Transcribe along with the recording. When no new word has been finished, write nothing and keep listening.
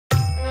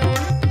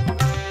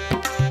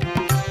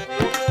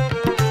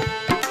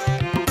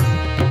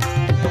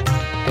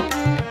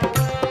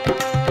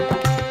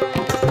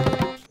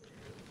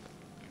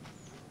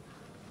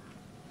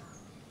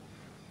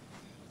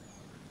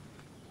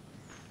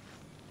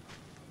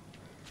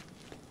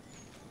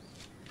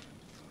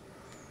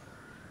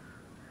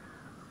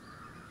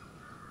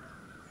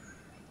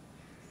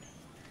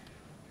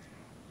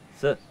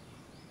Sir.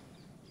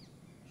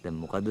 දැන්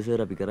මොකද්ද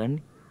sir අපි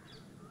කරන්නේ?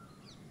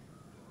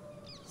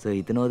 සර්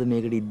හිතනවද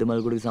මේකට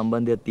ඉද්දමල් ගොඩේ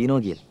සම්බන්ධයක්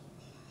තියෙනවා කියලා?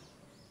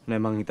 නෑ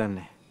මං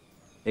හිතන්නේ.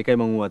 ඒකයි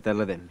මං ඌ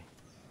අතල්ලා දැම්මේ.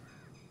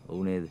 ඔව්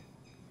නේද?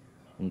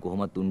 උන්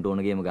කොහොමත් උන්ට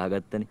ඕන ගේම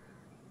ගහගත්තනේ.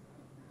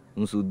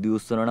 උන් සුද්ධි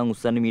උස්සනවා නම්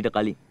උස්සන්නේ මීට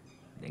කලින්.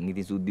 දැන්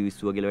ඉතින් සුද්ධි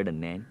විශ්ුවා කියලා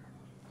වැඩක් නෑනේ.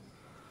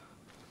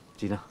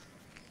 චිනා.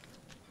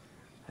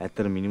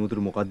 ඇත්තට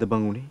මිනිමුතුරු මොකද්ද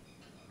බං උනේ?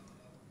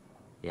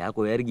 එයා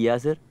කොහේ හරි ගියා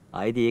සර්.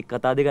 ආයෙත් ඒක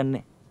කතා දෙකක්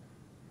නෑ.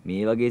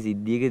 මේ වගේ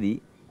සිද්ධියකදී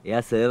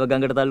එයා සර්ව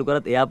ගඟට තල්ලු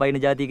කරත් එයා පයින්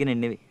જાතිය කෙනෙක්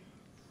නෙවෙයි.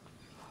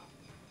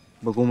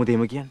 ඔබ කොහොමද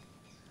එහෙම කියන්නේ?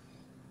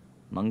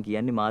 මං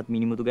කියන්නේ මාත්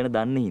මිනිමුතු ගැන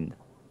දන්න හින්දා.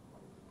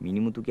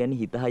 මිනිමුතු කියන්නේ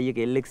හිත හයිය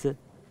කෙල්ලෙක් සර්.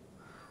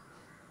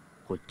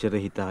 කොච්චර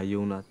හිත හයිය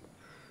වුණත්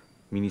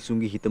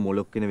මිනිසුන්ගේ හිත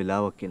මොලොක් වෙන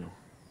වෙලාවක් එනවා.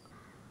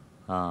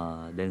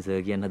 දැන් සර්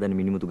කියන්න හදන්නේ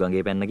මිනිමුතු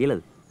ගඟේ පැන්න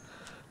කියලාද?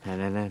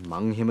 නෑ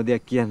මං එහෙම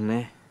දෙයක් කියන්නේ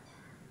නෑ.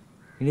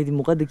 එනේ ඉතින්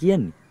මොකද්ද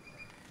කියන්නේ?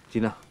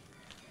 චිනා.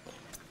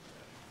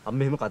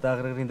 අම්ම එහෙම කතා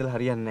කරගෙන ඉඳලා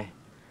හරියන්නේ නෑ.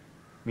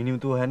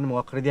 මිනිමුතු හොයන්න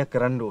මොකක් හරි දෙයක්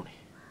කරන්න ඕනේ.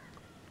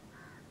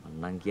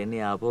 මං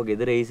කියන්නේ ආපහු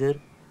ගෙදර එයි සර්.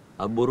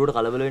 අබ්බොරුවට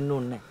කලබල වෙන්න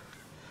ඕනේ නෑ.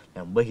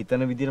 දැන් ඔබ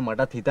හිතන විදිහට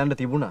මටත් හිතන්න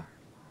තිබුණා.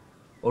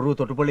 ඔරුව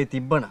තොටුපළේ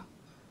තිබ්බනා.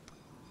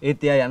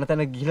 ඒත් එයා යන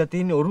තැන ගිහිලා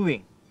තින්නේ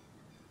ඔරුවෙන්.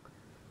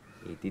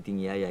 ඒත් ඉතින්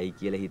එයා යයි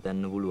කියලා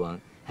හිතන්න පුළුවන්.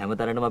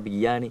 හැමතැනටම අපි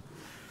ගියානේ.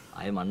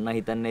 ආයෙ මන්න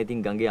හිතන්නේ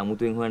ඉතින් ගඟේ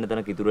අමුතුවෙන් හොයන්න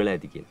තැනක් ඉතුරු වෙලා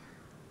ඇති කියලා.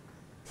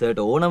 සර්ට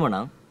ඕනම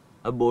නම්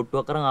අපි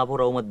බෝට්ටුවක් කරන් ආපහු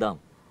රවුමක් දාමු.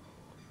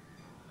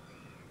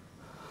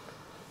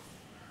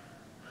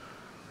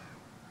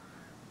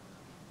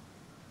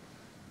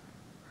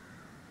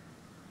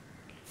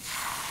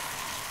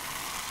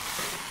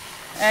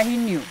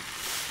 ඇහින්නියෝ.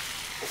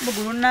 ඔබ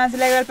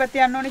ගුරුන්නාන්සලා ගෙවල්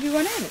පැත්තේ යන්න ඕනේ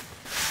කිව්වා නේද?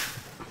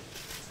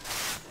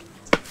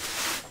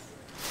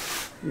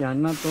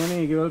 යන්නත් ඕනේ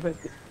ඒ ගෙවල්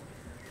පැත්තේ.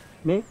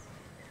 මේ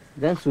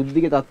දැන්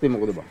සුද්ධිගේ තත්ත්වය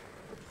මොකද බං?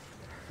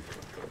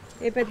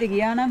 ඒ පැත්තේ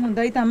ගියා නම්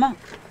හොඳයි තමා.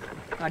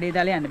 කඩේ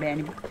දාලා යන්න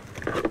බෑනේ බං.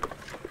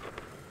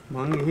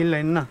 මං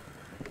ගිහිල්ලා එන්න.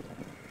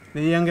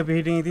 දෙයියන්ගේ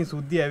පිටින් ඉතින්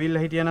සුද්ධිය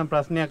ඇවිල්ලා හිටියා නම්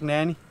ප්‍රශ්නයක්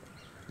නෑනේ.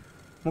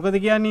 මොකද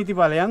කියන්නේ නීති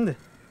ඵලයන්ද?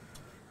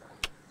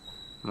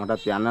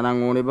 මටත් යන්න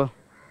නම් ඕනේ බං.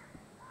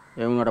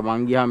 ඒ වුණාට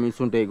මං ගියාම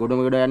මිනිස්සුන්ට ඒ ගොඩම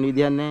ගොඩ යන්න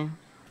විදියක් නෑ.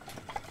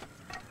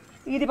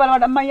 ඊටි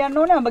බලවට අම්මයි යන්න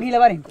ඕනේ ඔබ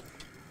ගිහලා වරින්කෝ.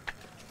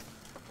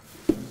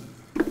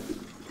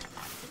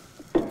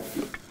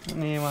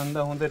 මේ වන්ද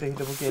හොඳට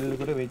හිටපු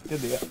කෙල්ලෙකුට වෙච්ච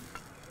දෙයක්.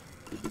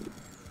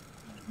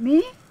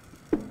 මේ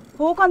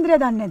හොකන්ද්‍රය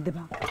දන්නේ නැද්ද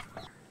බං?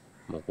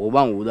 මොකෝ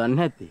බං ඌ දන්නේ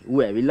නැත්තේ.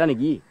 ඌ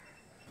ඇවිල්ලානේ ගියේ.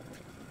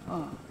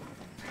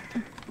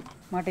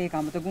 මට ඒක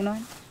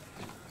අමතකුණානේ.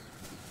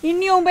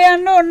 ඉන්නේ උඹ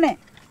යන්න ඕනේ.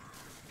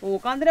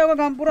 හොකන්ද්‍රය ඔක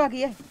ගම්පුරා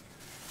කියයි.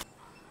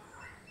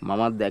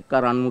 මමත් දැක්ක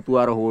රන්මුතු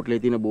අර හෝටලේ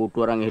තියෙන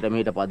බෝට්ටුව අරන් එහෙට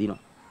මෙහෙට පදිනවා.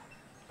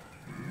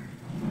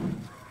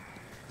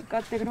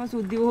 එකත් එකටම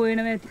සුද්ධිව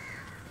හොයනවා ඇති.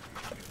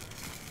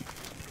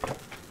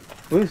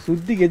 ඔය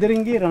සුද්ධි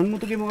ගෙදරින් ගියේ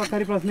රන්මුතුගේ මොකක්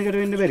හරි ප්‍රශ්නයකට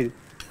වෙන්න බැරිද?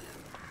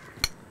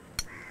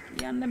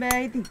 යන්න බෑ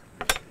ඉතින්.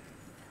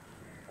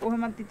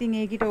 කොහොමත් ඉතින්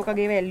ඒකිට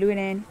ඕකගේව ඇල්ලුවේ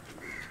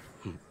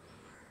නෑනේ.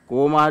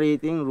 කොහොම හරි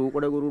ඉතින්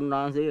රූකඩ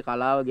ගුරුන්නාන්සේගේ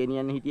කලාව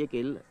ගෙනියන්න හිටිය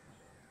කෙල්ල.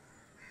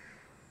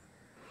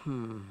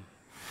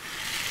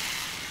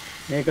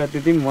 මේකත්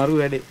ඉතින් මරු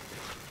වැඩේ.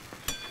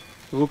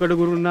 රූකඩ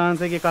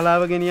ගුරුන්නාන්සේගේ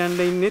කලාව ගෙනියන්න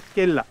ඉන්නෙත්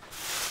කෙල්ලා.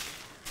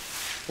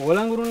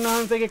 කොලම්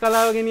ගුරුන්නාන්සේගේ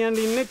කලාව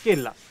ගෙනියන්න ඉන්නෙත්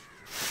කෙල්ලා.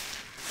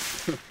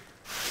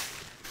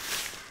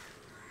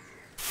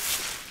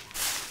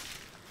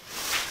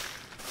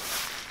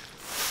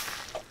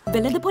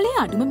 වෙළඳ පොලේ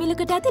අඩුම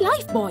මිලකට ඇති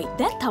ලයිෆ් බොයි.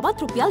 දැන්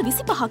තවත් රුපියල්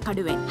 25ක්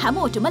අඩුවෙන්.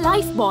 හැමෝටම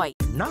ලයිෆ් බොයි.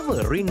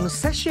 නව රින්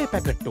සැෂේ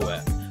පැකට්ටුව.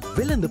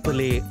 වෙළඳ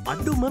පොලේ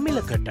අඩුම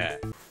මිලකට.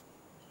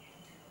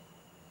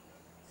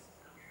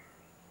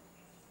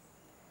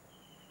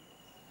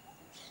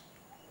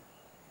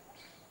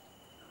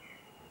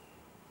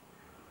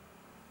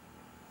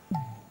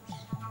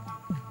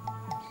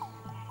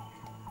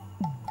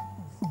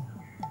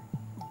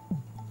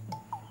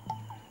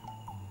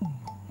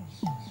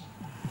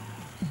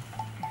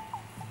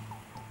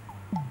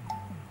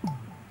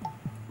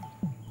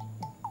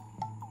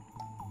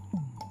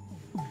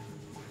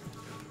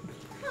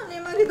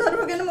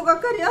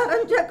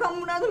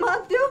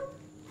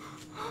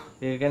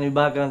 ඒක ගැන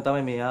විභාග කරන්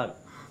තමයි මේ ආවේ.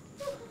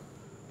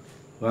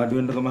 වාඩි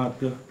වෙන්නකම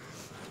මහත්තයෝ.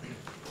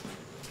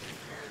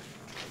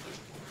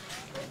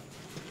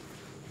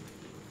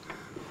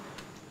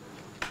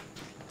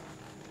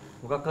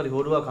 මොකක් හරි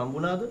හොරුවක්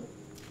හම්බුණාද?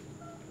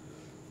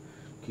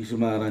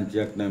 කිසිම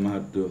ආරංචියක් නැහැ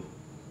මහත්තයෝ.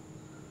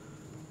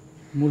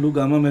 මුළු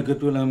ගමම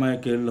එකතු වෙලා මම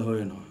කෙල්ල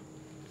හොයනවා.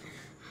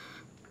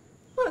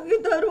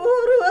 මගේ දරුවෝ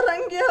හොරුව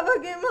අරන් ගියා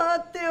වගේ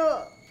මහත්තයෝ.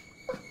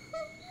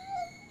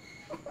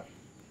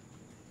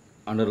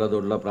 අඬලා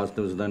දොඩලා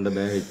ප්‍රශ්න විසඳන්න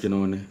බෑ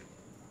හිටිනෝනේ.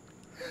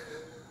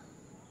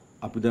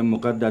 අපි දැන්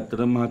මොකක්ද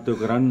ඇත්තටම මහත්තයෝ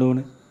කරන්න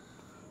ඕනේ?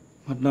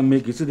 මට නම්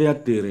මේ කිසි දෙයක්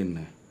තේරෙන්නේ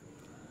නැහැ.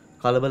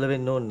 කලබල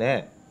වෙන්න ඕනේ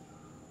නැහැ.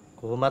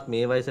 කොහොමත්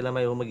මේ වයසේ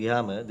ළමයි ඔහොම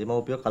ගියාම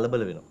දෙමව්පියෝ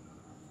කලබල වෙනවා.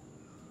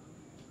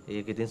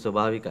 ඒක ඉතින්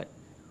ස්වභාවිකයි.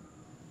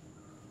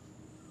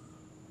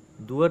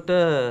 දුවට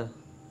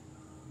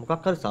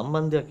මොකක් හරි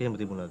සම්බන්ධයක් එහෙම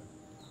තිබුණාද?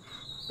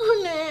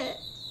 අනේ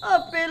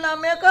අපේ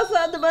ළමයා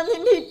කසාද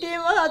බඳින්න හිටියේ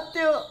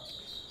මහත්තයෝ.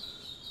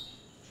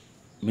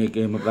 මේක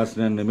එහෙම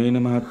ප්‍රශ්නයක්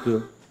නෙමෙයිනේ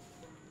මහත්තයෝ.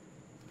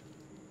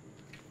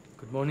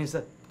 Good morning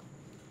sir.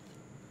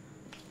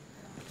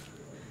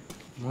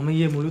 මම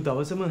ඊයේ මුළු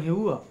දවසම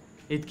හෙව්වා.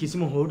 ඒත්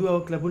කිසිම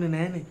හොඩුවක් ලැබුණේ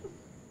නැහනේ.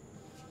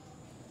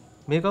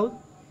 මේ කවුද?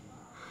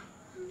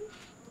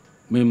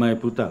 මේ මයි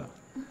පුතා.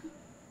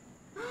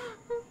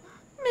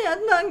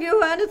 මෙයත් නංගිව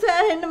හොයන්න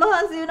සෑහෙන්න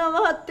මහන්සි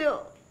වෙනවා මහත්තයෝ.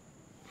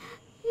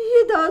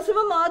 ඊයේ දවසම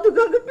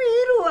මාදුගඟ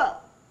පීරුවා.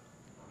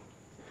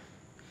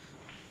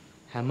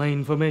 හැම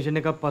ඉන්ෆර්මේෂන්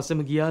එකක්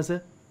පස්සෙම ගියා සර්.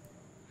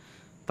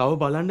 තව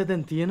බලන්න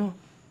දැන් තියෙනවා.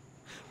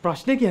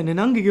 ප්‍රශ්නේ කියන්නේ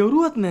නංගිගේ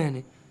ඔරුවක්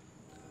නැහනේ.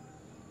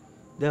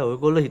 දැන්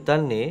ඔයගොල්ලෝ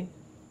හිතන්නේ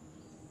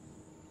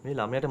මේ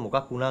ළමයාට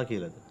මොකක් වුණා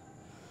කියලාද?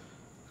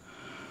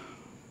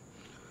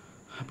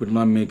 අපිට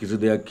මම මේ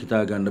කිසි දෙයක්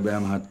හිතා ගන්න බෑ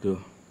මහත්තයෝ.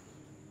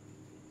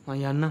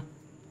 මම යන්න.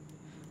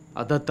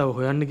 අදත් තව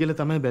හොයන්න කියලා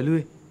තමයි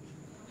බැලුවේ.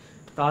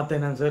 තාත්තා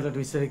එනන් සර්ලට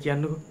විස්තර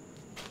කියන්නකෝ.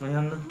 මම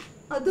යන්න.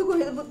 අද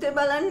කොහෙද පුතේ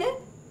බලන්නේ?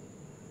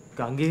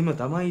 ගංගේම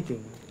තමයි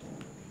ඉතින්.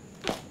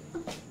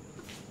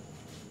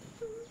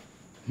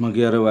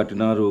 මගේ අර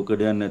වටිනා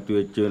රෝකඩයක් නැති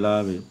වෙච්ච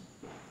වෙලාවේ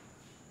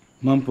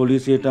මම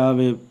පොලිසියට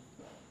ආවේ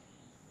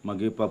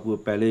මගේ පපුව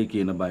පැලේ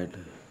කියන බයට.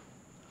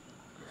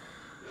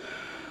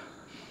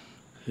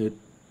 ඒත්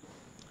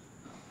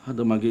අද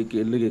මගේ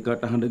කෙල්ලගේ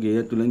කටහඬ ගේ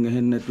ඇතුලෙන්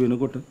ඇහෙන්නේ නැති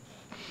වෙනකොට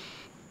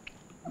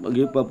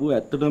මගේ පපුව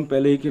ඇත්තටම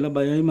පැලේ කියලා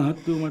බයයි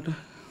මහත්තයෝ මට.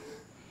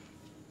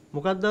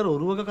 මොකක්ද අර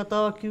ඔරුවක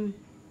කතාවක් කිව්වේ?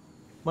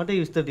 මට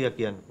විස්තර ටිකක්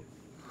කියන්නකෝ.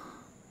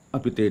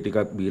 අපි තේ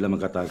ටිකක් බීලම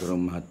කතා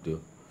කරමු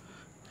මහත්තයෝ.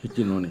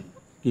 හිටිනෝනේ.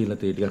 කියලා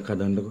තේ ටිකක්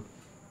හදන්නකෝ.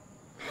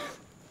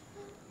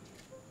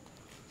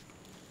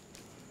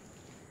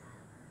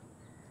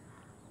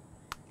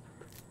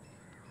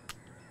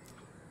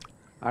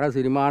 අර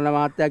සිරිමාන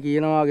මහත්තයා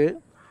කියනවා වගේ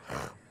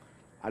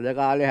අද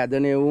කාලේ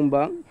හැදෙන එවුන්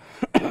බං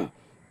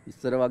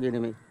ඉස්සර වගේ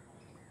නෙමෙයි.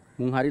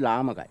 මුන් හරි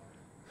ලාමකයි.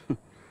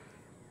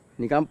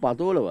 නිකන්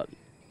පතෝල වගේ.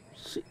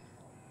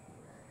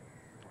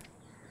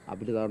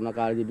 අපිට තරුණ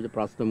කාලේ තිබිච්ච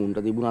ප්‍රශ්න මුන්ට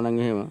තිබුණා නම්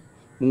එහෙම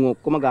මුන්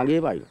ඔක්කොම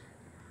ගඟේ පයින්.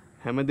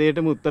 හැම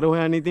දෙයකටම උත්තර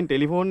හොයන්න ඉතින්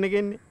ටෙලිෆෝන්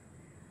එකෙන්නේ.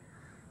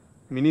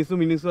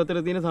 මිනිස්සු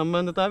අතර තියෙන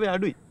සම්බන්ධතාවය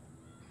අඩුයි.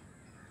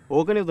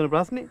 ඕකනේ උතන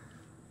ප්‍රශ්නේ.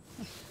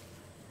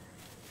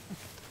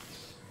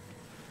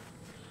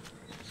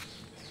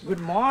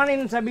 Good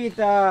morning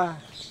Sabita.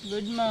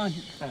 Good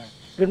morning.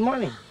 Good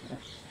morning.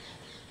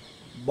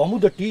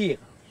 බමුද T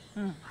එක.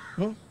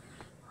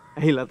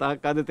 ඇයි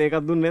ලතාක් අද තේ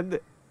එකක් දුන්නේ නැද්ද?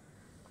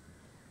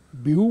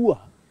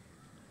 බිව්වා.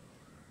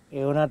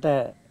 ඒ වුණාට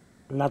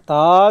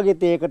ලතාගේ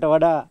තේකට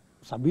වඩා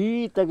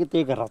සබීතගේ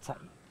තේක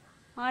රසයි.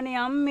 අනේ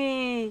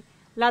අම්මේ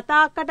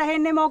ලතා අක්කට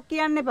හෙන්නේ මොක්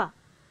කියන්න එපා.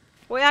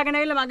 ඔයාගෙන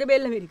ඇවිල්ලා මගේ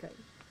බෙල්ල මිරිකයි.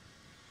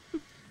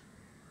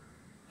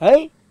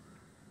 හයි?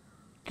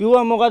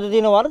 කිව්වා මොකද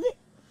තියෙන වරදේ?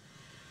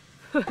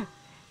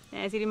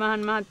 නෑ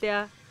සිරිමහන්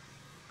මහත්තයා.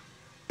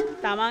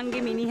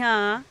 තමන්ගේ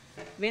මිනිහා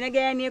වෙන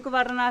ගෑණියෙකු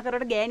වර්ණනා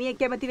කරවට ගෑණියෙක්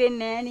කැමති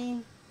වෙන්නේ නෑනේ.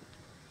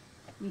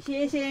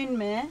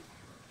 විශේෂයෙන්ම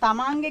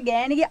තමන්ගේ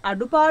ගෑණිගේ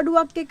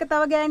අඩුපාඩුවක් එක්ක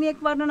තව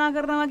ගෑණියෙක් වර්ණනා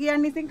කරනවා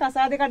කියන්නේ ඉතින්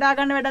කසාදේ කඩා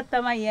ගන්න වැඩක්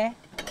තමයි ඈ.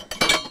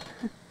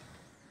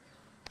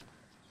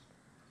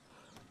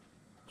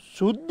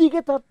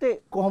 සුද්ධිගේ තත්ත්වය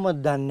කොහොමද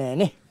දන්නේ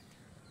නේ?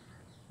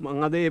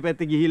 මං අද මේ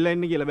පැත්තේ ගිහිල්ලා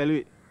ඉන්න කියලා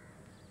බැලුවේ.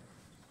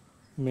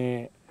 මේ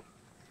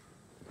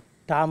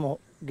තාම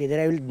ගෙදර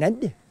ඇවිල්ලා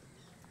නැද්ද?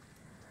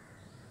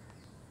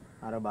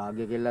 අර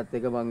භාග්‍ය කෙල්ලත්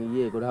එක මං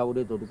ඊයේ 11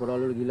 උදේ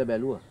තොටුපොළවල් වල ගිහිල්ලා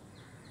බැලුවා.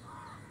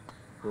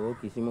 ඕ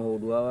කිසිම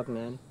හොඩුවාවක්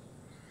නැහැනේ.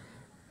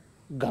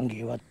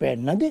 ගංගේවත්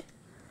පෑන්නද?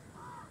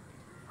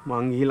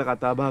 මං ගිහිල්ලා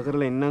කතා බහ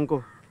කරලා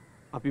එන්නම්කෝ.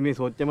 අපි මේ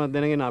සොච්චමත්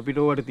දැනගෙන අපිට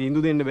ඕවට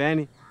තීන්දුව දෙන්න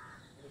බෑනේ.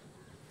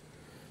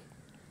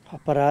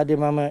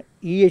 අපරාධේ මම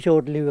ඊයේ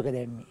ෂෝට් ලිව් එක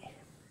දැම්මේ.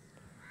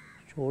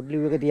 ෂෝට්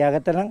ලිව් එක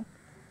තියාගත්තා නම්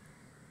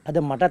අද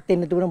මටත්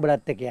එන්න තිබුණ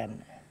බලත් එක යන්න.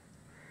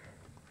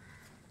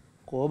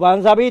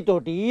 කොබන් සබීතෝ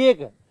ටී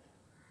එක.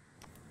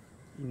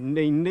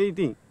 ඉන්න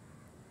ඉතින්.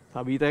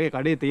 සබීතාගේ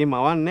කඩේ තේ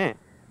මවන්නේ නැහැ.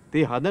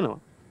 තේ හදනවා.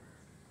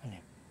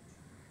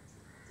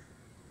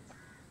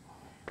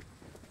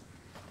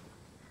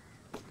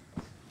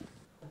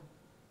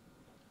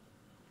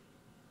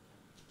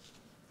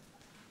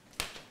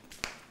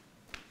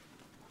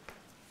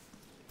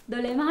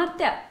 දොලේ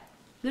මහත්තයා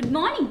good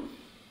morning.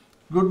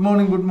 Good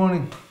morning, good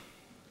morning.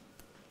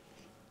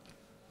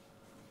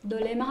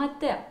 දොලේ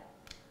මහත්තයා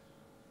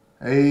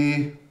ඇයි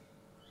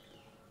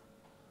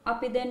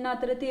අපි දෙන්න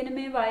අතර තියෙන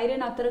මේ වෛරය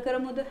නතර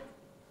කරමුද?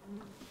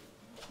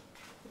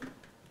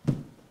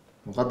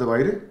 මොකද්ද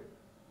වෛරය?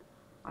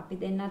 අපි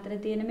දෙන්න අතර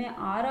තියෙන මේ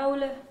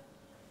ආරවුල.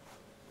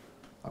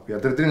 අපි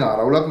අතර තියෙන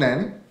ආරවුලක්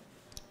නැහැනේ.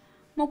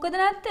 මොකද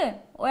නැත්තේ?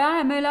 ඔයා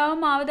හැම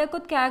වෙලාවෙම මාව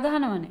දැක්කොත් කෑ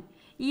ගහනවනේ.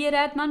 ඊයේ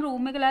රාත් මං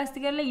රූම් එක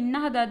ලෑස්ති කරලා ඉන්න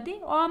හදද්දි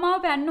ඔයා මාව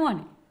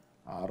පැන්නුවනේ.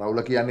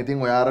 ආරවුල කියන්නේ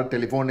ඉතින් ඔයා අර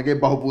ටෙලිෆෝන්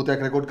එකේ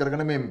බහුපූතයක් රෙකෝඩ්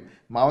කරගෙන මේ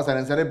මාව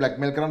සැරෙන්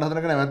බ්ලැක්මේල් කරන්න හදන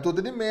එක නැවැත්තුවොත්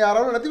ඉතින් මේ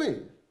ආරවුල නැති වෙයි.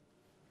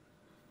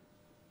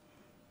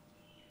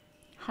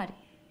 හරි.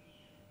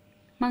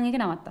 මං ඒක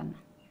නවත්තන්න.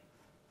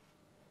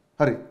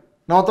 හරි.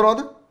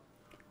 නවත්තනවද?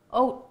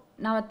 ඔව්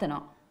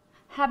නවත්තනවා.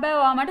 හැබැයි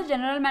ඔයා මට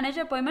ජෙනරල්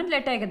මැනේජර් අපොයින්ට්මන්ට්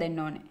ලෙටර් එක දෙන්න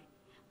ඕනේ.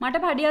 මට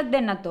පඩියක්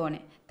දෙන්නත්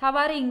ඕනේ. තව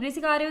අර ඉංග්‍රීසි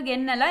කාර්යෝ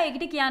ගෙන්නලා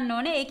ඒකට කියන්න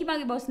ඕනේ ඒකි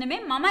මගේ බොස්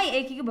නෙමෙයි මමයි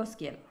ඒකිගේ බොස්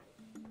කියලා.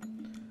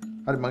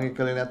 හරි මං ඒක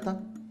කළේ නැත්තම්?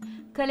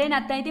 කළේ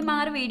නැත්නම් ඉතින් මම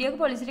අර වීඩියෝ එක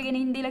පොලිසියට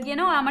ගෙනින් දීලා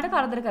කියනවා ඔයා මට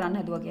කරදර කරන්න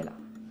හැදුවා කියලා.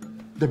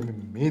 දැන්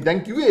මේ දැන්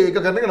කිව්වේ ඒක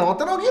කරන එක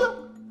නවත්තනවා කියලා.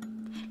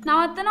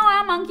 නවත්තනවා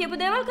ඔයා මං කියපු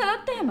දේවල්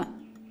කළොත් එහෙම.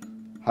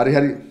 හරි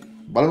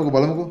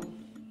බලමුකෝ.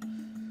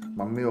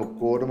 මම මේ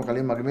ඔක්කොටම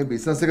කලින් මගේ මේ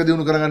බිස්නස් එක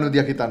දියුණු කරගන්න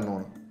විදියක් හිතන්න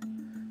ඕන.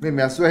 මේ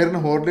මැස්සුව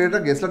හැරෙන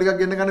හෝටලේට ගෙස්ලා ටිකක්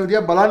ගෙන්න ගන්න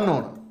විදියක් බලන්න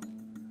ඕන.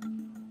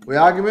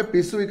 ඔයාගේ මේ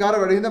පිස්සු විකාර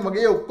වැඩ හින්දා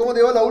මගේ ඔක්කොම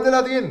දේවල් අවුල්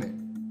වෙලා තියෙන්නේ.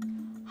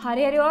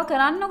 හරි ඔයා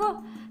කරන්නකෝ.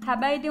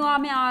 හැබැයි ඉතින් ඔයා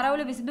මේ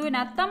ආරවුල විසඳුවේ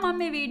නැත්තම් මම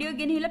මේ වීඩියෝ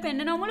ගෙනහිලා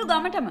පෙන්නනවා මුළු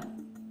ගමටම.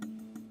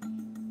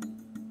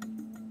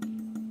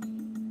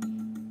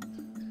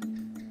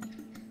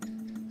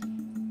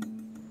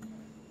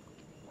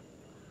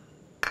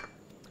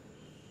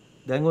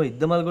 දැන් ඔය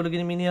ඉද්දමල් කොට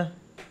ගින මිනිහා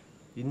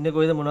ඉන්නේ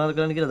කොහෙද මොනවද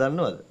කරන්න කියලා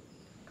දන්නවද?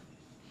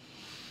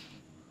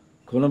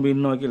 කොළඹ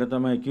ඉන්නවා කියලා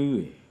තමයි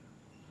කිව්වේ.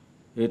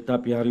 ඒත්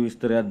අපි හරි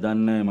විස්තරයක්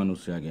දන්නේ නැහැ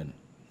මිනිස්සයා ගැන.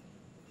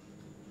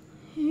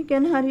 ඒ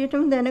ගැන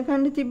හරියටම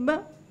දැනගන්න තිබ්බා.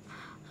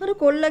 අර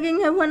කොල්ලගෙන්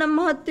ඇහුවනම්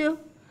මහත්තයෝ.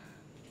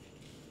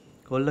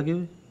 කොල්ල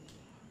කිව්වේ?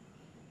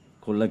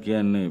 කොල්ල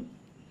කියන්නේ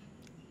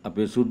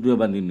අපේ සුද්ධිය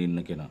බඳින්න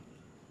ඉන්න කෙනා.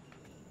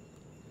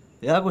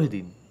 එයා කොහෙද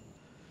ඉන්නේ?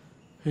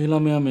 ඒ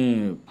ළමයා මේ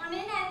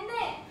අනේ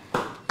නැන්දේ.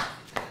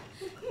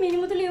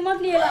 මිනිමුතු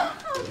ලියුමක් ලියලා.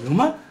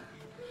 ලියුමක්?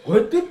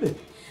 කොහෙද තිබ්බේ?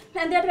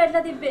 නැන්දයට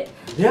වැටලා තිබ්බේ.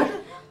 එයාට?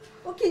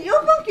 ඔය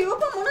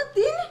කියෝපන් මොනවද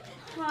තියෙන්නේ?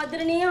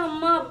 ආදරණීය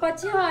අම්මා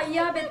අප්පච්චි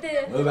අයියා බෙතේ.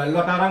 ඔය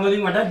වැල්වට අරන්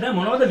වලින් වැඩක් නැහැ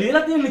මොනවද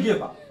ලියලා තියෙන්නේ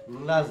කියපන්.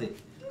 උන්ලාසේ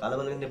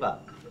කලබල වෙන්න එපා.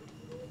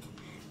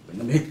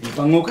 මෙන්න මේ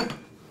ඉපන් ඕක.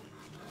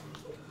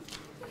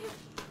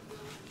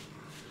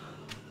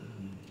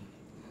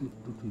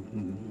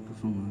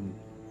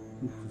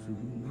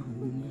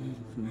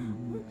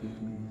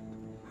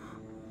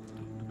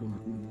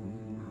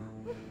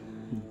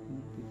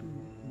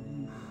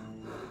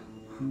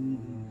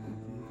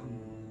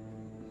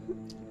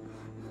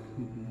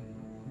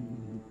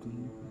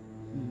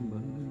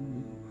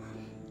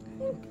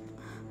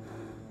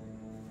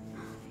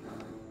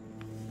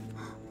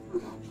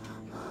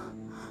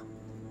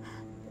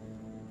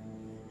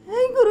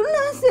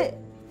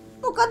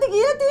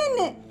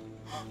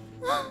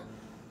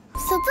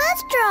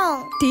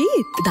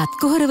 දත්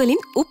කොහර වලින්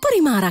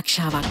උපරිම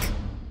ආරක්ෂාවක්.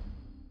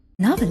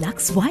 නව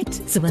ලක්ස් වයිට්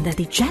සුවඳ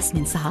ඇති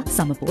ජැස්මින් සහ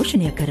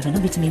සමපෝෂණය කරවන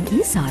විටමින් E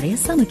සාරය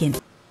සමගින්.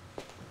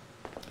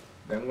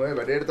 දැන් ඔය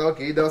වැඩේට තව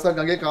කී දවසක්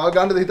ගඟේ කාල්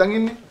ගන්නද හිතන්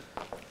ඉන්නේ?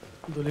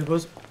 දොලි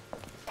බොස්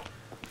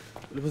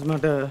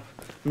මට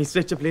මිස්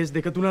වෙච්ච ප්ලේස්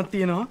දෙක තුනක්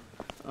තියෙනවා.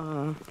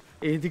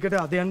 ඒ දිකට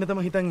අද යන්න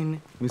තමයි හිතන්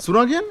ඉන්නේ.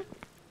 මිස්සුනා කියන්නේ?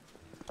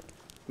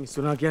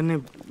 මිස්සුනා කියන්නේ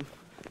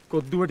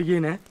කොද්දුවට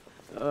ගියේ නෑ.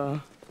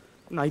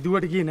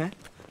 නයිදුවට ගියේ නෑ.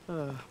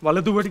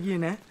 වලදුවට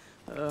ගියේ නෑ.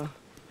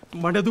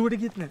 මඩදුවට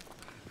ගියෙත් නෑ.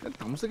 දැන්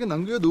තමුසගේ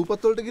නංගියෝ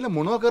දූපත් වලට ගිහලා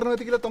මොනව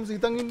කරනවද කියලා තමුස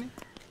හිතන් ඉන්නේ.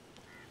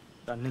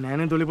 දන්නේ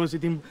නෑනේ දොලි බොස්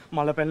ඉතින්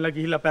මල පැනලා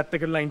ගිහිල්ලා පැත්ත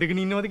කරලා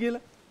ඉඳගෙන ඉන්නවද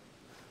කියලා.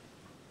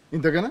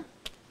 ඉඳගෙන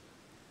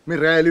මේ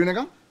රෑ එළි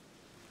වෙනකම්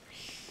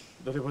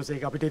දොලි බොස්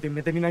ඒක අපිට ඉතින්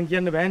මෙතන ඉඳන්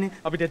කියන්න බෑනේ.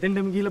 අපිට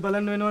එතෙන්ටම ගිහිල්ලා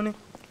බලන්න වෙනවනේ.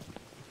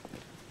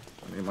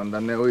 අනේ මන්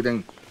දන්නේ ඔය දැන්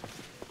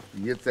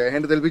ඊයේ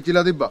සෑහෙන්න තෙල්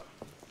පිච්චිලා තිබ්බා.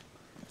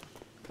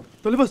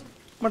 දොලි බොස්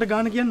මට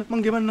ගාන කියන්න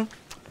මං ගෙවන්නම්.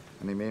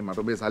 අනේ මේ මට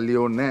ඔබේ සල්ලි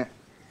ඕනේ නෑ.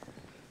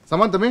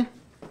 සමන්ත මේ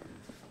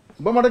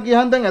ඔබ මට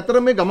කියහන් දැන් ඇතර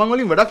මේ ගමන්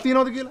වලින් වැඩක්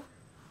තියනවද කියලා?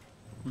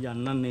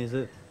 යන්නම් නේස.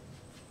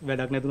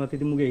 වැඩක් නැතුණත්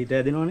ඉතින් මුගේ හිත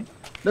ඇදෙනවනේ.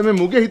 දැන් මේ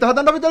මුගේ හිත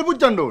හදන්න අපි තෙල්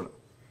පුච්චන්න ඕන.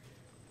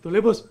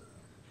 තොලේ බොස්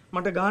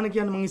මට ගාන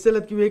කියන්න මං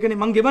ඉස්සෙල්ලත් කිව්වේ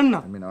ඒකනේ මං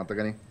ගෙවන්නම්. මේ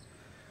නාතකනේ.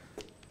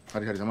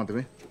 හරි සමන්ත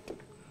මේ.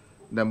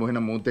 දැන්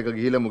මොහෙනම් මූත් එක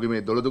ගිහිල්ලා මුගේ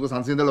මේ දොළදුක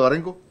සංසිඳලා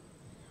වරෙන්කෝ.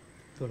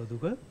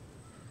 දොළදුක?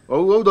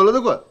 ඔව්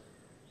දොළදුක.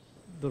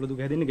 දොළදුක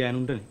හැදෙන්නේ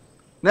ගෑනුන්ටනේ.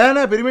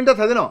 නෑ පිරිමින්ටත්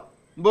හැදෙනවා.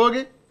 උඹ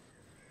වගේ.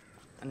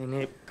 අනේ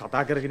මේ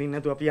කතා කරගෙන ඉන්න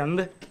නැතුව අපි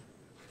යන්න.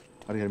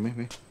 හරි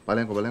මේ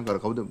බලයන්කෝ අර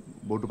කවුද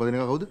බෝට්ටු පදින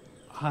එක කවුද?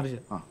 හරිද?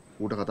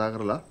 ඌට කතා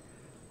කරලා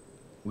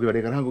උගේ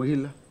වැඩේ කරහන්කෝ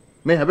ගිහිල්ලා.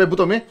 මේ හැබැයි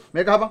පුතෝ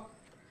මේක අහපන්.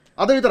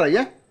 අද විතරයි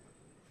ඈ.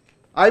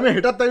 ආයි මේ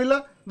හෙටත්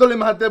ඇවිල්ලා දොලි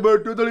මහත්තයා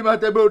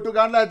බෝට්ටු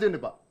ගන්නලා ඇතින්න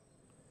එපා.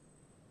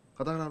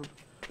 කතා කරලා.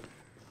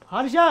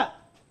 හර්ෂා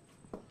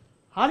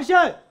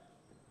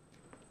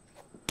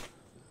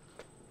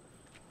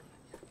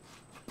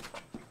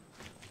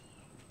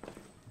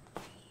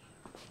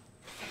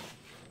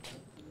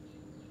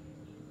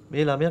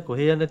මේ ළමයා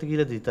කොහේ යන්නේ නැති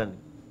කියලාද හිතන්නේ?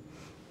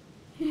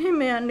 එහෙම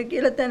යන්න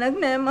කියලා තැනක්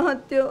නෑ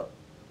මහත්තයෝ.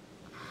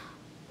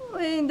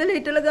 ඔය ඉඳලා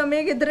හිටලා ගමේ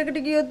ගෙදරකට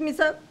ගියොත්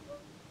මිසක්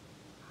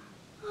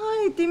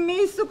ඉතින්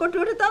මේ ඉස්සු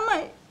කොටුවට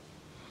තමයි.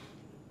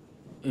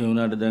 ඒ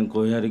උනාට දැන්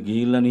කොහේ හරි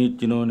ගිහිල්ලා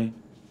නිහිච්චිනෝනේ.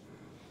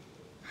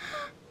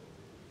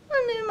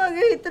 අනේ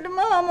මගේ හිතට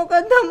මහා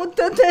මොකක්ද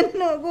අමුත්තෝ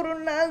දෙන්න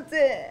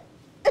ගුරුනාන්සේ.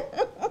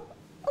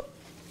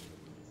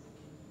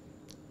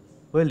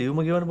 ඔය ලියුම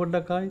ගෙවන්න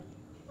පොඩ්ඩක් ආයි.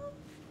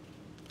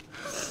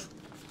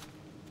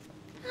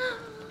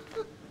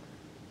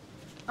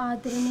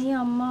 ආදරණීය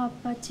අම්මා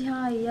අප්පච්චි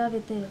හා අයියා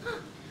වෙතේ.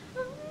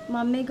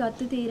 මම මේ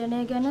ගත්ත තීරණය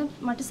ගැන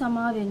මට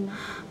සමා වෙන්න.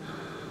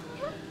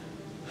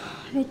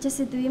 වෙච්ච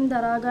සිදුවීම්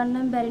දරා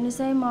ගන්න බැරි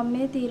නිසායි මම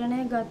මේ තීරණය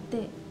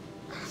ගත්තේ.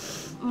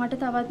 මට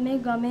තවත් මේ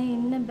ගමේ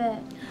ඉන්න බෑ.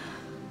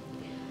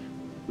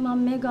 මම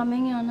මේ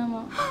ගමෙන්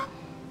යනවා.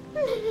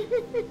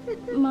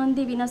 මන්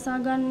දිවිනසා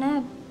ගන්න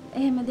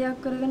එහෙම දෙයක්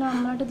කරගෙන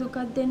අම්මලාට දුකක්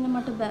දෙන්න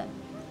මට බෑ.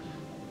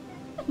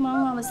 මම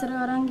අවසර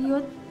අරන්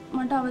ගියොත්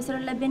මට අවසර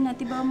ලැබෙන්නේ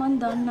නැති බව මන්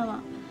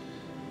දන්නවා.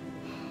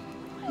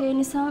 ඒ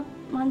නිසා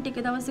මන් ටික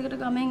දවසකට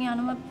ගමෙන්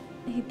යනවා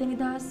හිත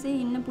නිදහසේ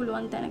ඉන්න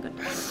පුළුවන් තැනකට.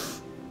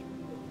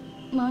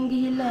 මං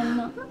ගිහිල්ලා එන්න.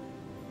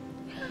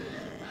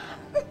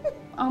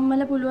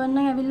 අම්මලා පුළුවන්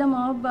නම් ඇවිල්ලා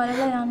මාව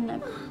බලලා යන්න.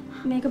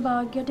 මේක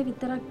භාග්‍යයට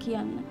විතරක්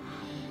කියන්න.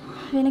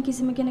 වෙන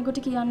කිසිම කෙනෙකුට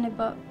කියන්න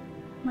එපා.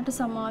 මට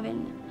සමා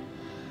වෙන්න.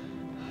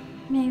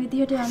 මේ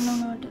විදිහට යන්න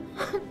උනාට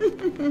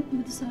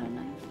බුදු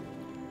සරණයි.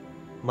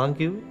 මං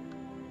කිව්වේ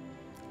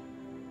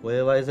ඔය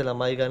වයසේ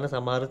ළමයි ගන්න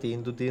සමහර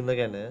තීන්දුව తీරන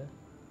ගැන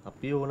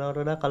අපි ඕනවට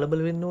වඩා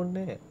කලබල වෙන්න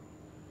ඕනේ නැහැ.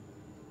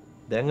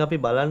 දැන් අපි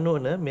බලන්න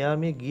ඕන මෙයා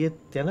මේ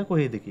ගියේ යන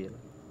කොහෙද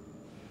කියලා.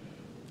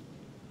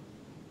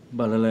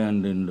 බලලා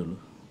යන්න දෙන්නලු.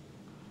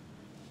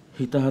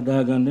 හිත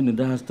හදාගන්න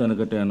නිදහස්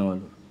තැනකට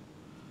යනවලු.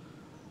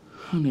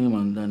 අනේ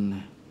මන්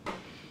දන්නේ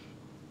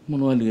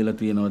මොනවද ලියලා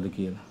තියනවද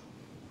කියලා.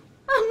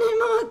 අනේ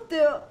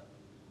මහත්තයෝ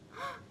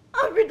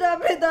අපිට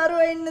අපේ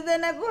දරුවා ඉන්න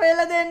දෙයක්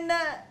හොයලා දෙන්න.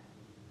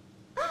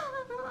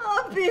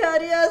 අපි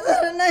හරි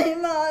අසරණයි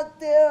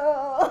මහත්තයෝ.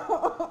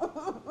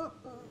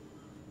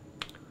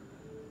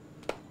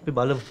 අපි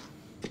බලමු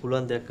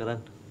පුළුවන් දෙයක් කරන්න.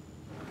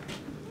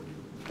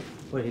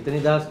 ඔය හිත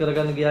නිදහස්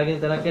කරගන්න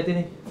ගියාගෙන තැනක්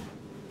ඇතිනේ.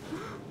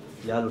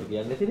 යාළුවෝ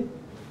කියන්නේ නැතිනේ.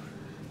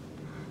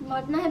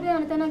 මට නෑ හැබැයි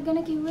අන තැනක් ගැන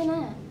කිව්වේ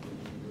නෑ.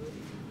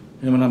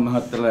 එහෙමනම්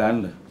මහත්තයලා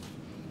යන්න.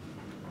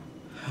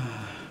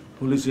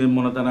 පොලිසියෙන්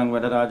මොන තරම්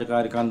වැඩ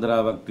රාජකාරී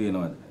කන්දරාවක්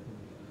තියෙනවද?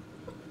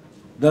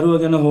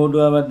 දරුවා ගැන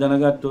හොඩුවාවක්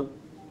දැනගත්තොත්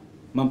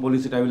මම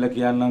පොලිසියට ඇවිල්ලා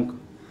කියන්නම්කෝ.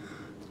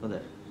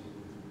 හොඳයි.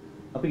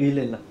 අපි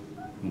ගිහිල්ලා එන්න.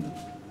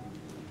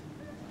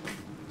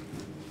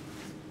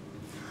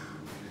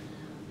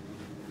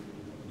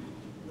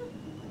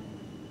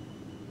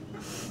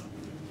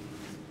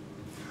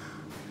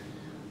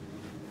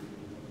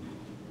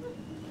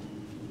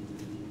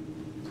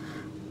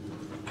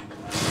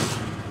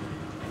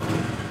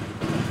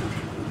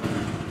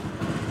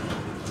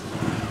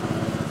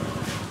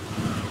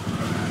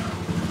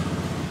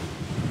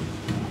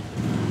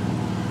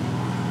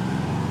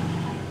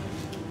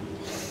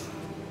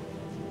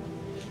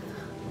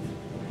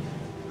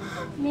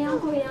 මෙයා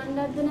කොහේ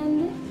යන්නද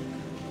නැන්ද?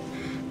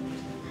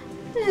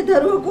 ඒ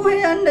දරුවා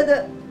කොහේ යන්නද?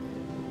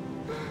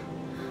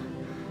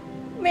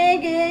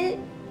 මේගේ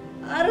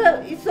අර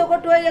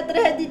ඉස්සකොටුවයි අතර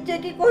හැදිච්ච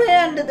එකේ කොහේ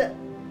යන්නද?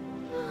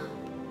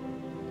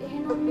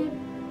 එහෙනම් මේ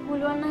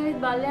පුළුවන් නම්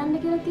බල්ල යන්න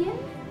කියලා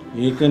තියෙන්නේ.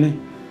 ඒකනේ.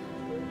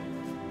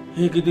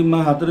 ඒක ඉතින්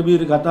මා හතර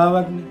බීරි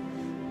කතාවක්නේ.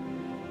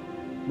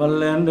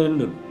 බල්ල යන්න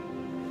එන්නලු.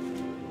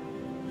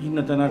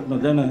 ඉන්න තැනක්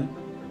නොදැන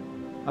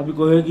අපි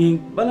කොහෙ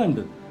ගිහින් බලන්නද?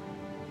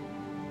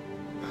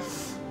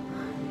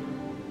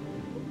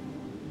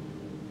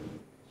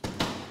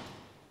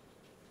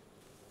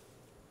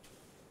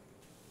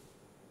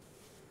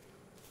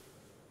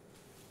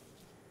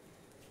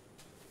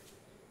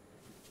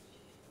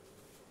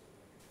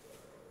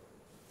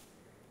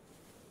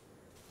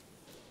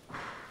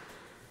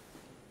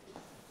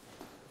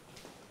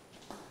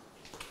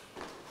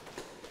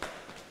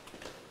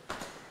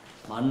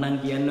 මන්නම්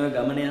කියන්නේ ඔය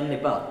ගමන යන්න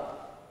එපා.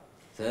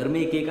 සර්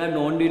මේ එක එක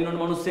නෝන්ඩු ඉන්න ඕන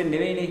මිනිස්සෙක්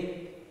නෙවෙයිනේ.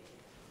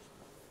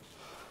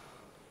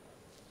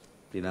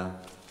 දිනා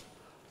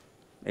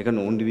ඒක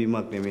නෝන්ඩු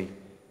වීමක් නෙමෙයි.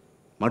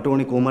 මට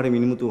ඕනේ කොහොම හරි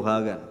මිනිමුතු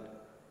හොයාගන්න.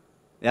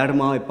 එයාට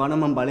මාව එපා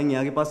නම් මම බලෙන්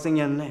එයාගේ පස්සෙන්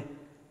යන්නේ නැහැ.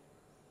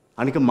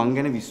 අනික මං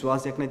ගැන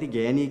විශ්වාසයක් නැති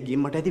ගෑණියෙක්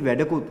ගිහින් මට ඇති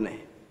වැඩකුත්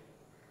නැහැ.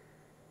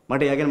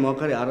 මට එයා ගැන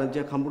මොකක් හරි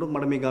ආරංචියක් හම්බුනොත්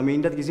මට මේ ගමේ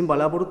ඉන්නත් කිසිම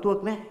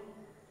බලාපොරොත්තුවක් නැහැ.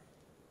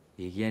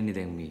 ඒ කියන්නේ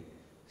දැන් මේ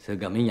සර්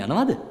ගමෙන්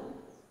යනවද?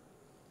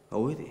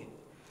 ඔව් ඉතින්.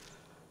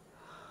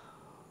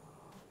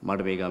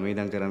 මට මේ ගමේ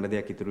ඉඳන් කරන්න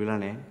දෙයක් ඉතුරු වෙලා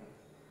නැහැ.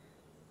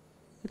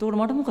 එතකොට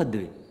මට මොකද්ද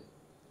වෙන්නේ?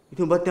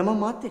 ඉතින් ඔබත් යමන්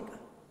මාත් එක්ක.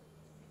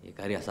 ඒක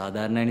හරි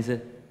අසාධාරණයි නේ සර්.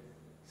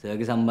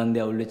 සර්ගේ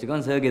සම්බන්ධය අවුල් වෙච්ච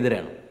ගමන් සර් ගෙදර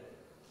යනවා.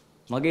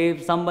 මගේ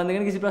සම්බන්ධ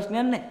ගැන කිසි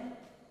ප්‍රශ්නයක් නැහැ.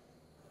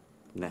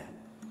 නෑ.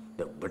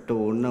 ඔබට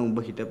ඕන නම්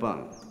ඔබ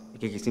හිටපන්.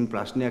 ඒක කිසිම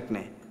ප්‍රශ්නයක්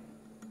නැහැ.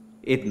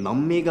 ඒත්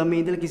මම මේ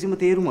ගමේ ඉඳලා කිසිම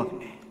තේරුමක්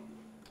නැහැ.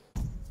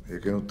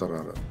 ඒකෙනුත් අර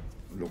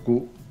ලොකු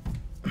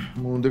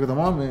මුන් දෙක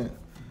තමයි මේ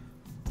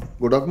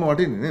ගොඩක්ම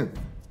වටින්නේ නේද?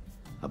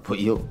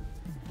 අපොයියෝ.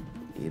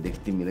 ඒ දෙක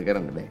ඉතින් මිල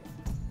කරන්න බෑ.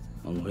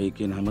 මම ඔය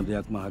කියන හැම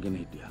දෙයක්ම අහගෙන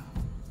හිටියා.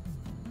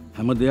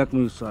 හැම දෙයක්ම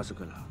විශ්වාස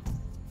කළා.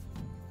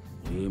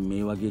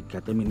 මේ වගේ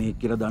කැතමිනෙක්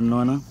කියලා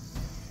දන්නවනම්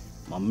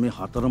මම මේ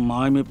හතර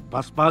මායි මේ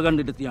පස් පහ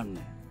ගන්න ඉඩ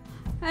තියන්නේ.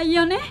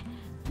 අයියෝනේ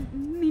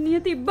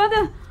මිනිහ තිබ්බද?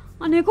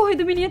 අනේ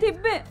කොහෙද මිනිහ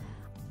තිබ්බේ?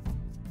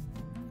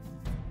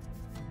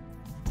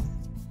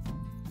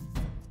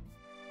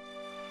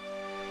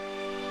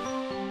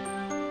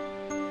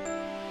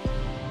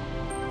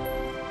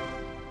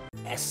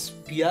 ඇස්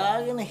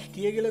පියාගෙන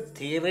හිටිය කියලා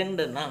තේරෙන්න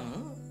නම්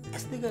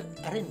ඇස් දෙක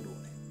අරින්න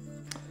ඕනේ.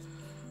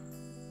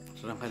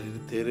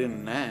 රමලිට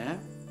තේරෙන්නේ නැහැ.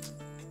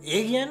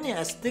 ඒ කියන්නේ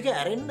ඇස් දෙක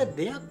අරින්න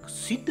දෙයක්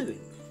සිද්ධ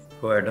වෙන්නේ.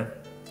 කොහෙද?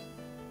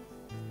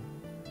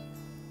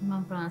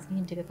 මම ප්‍රාන්ස්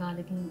ගිහින් ටික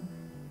කාලෙකින්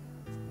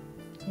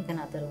ඒක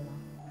නතර වුණා.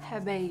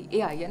 හැබැයි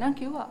ඒ අයියා නම්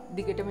කිව්වා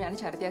දිගටම යන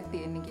චරිතයක්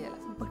තියෙන්නේ කියලා.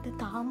 ඔබට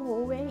තාම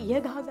ඕවේ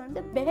ඉය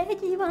ගහගන්න බෑ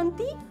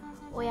ජීවන්ති.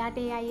 ඔයාට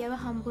ඒ අයියව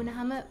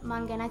හම්බුනහම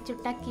මං ගැන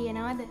චුට්ටක්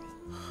කියනවද?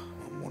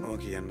 මොනවා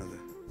කියන්නද?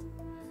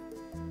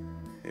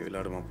 ඒ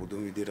වෙලාවට මම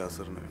පුදුම විදියට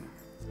අසරණ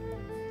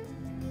වෙනවා.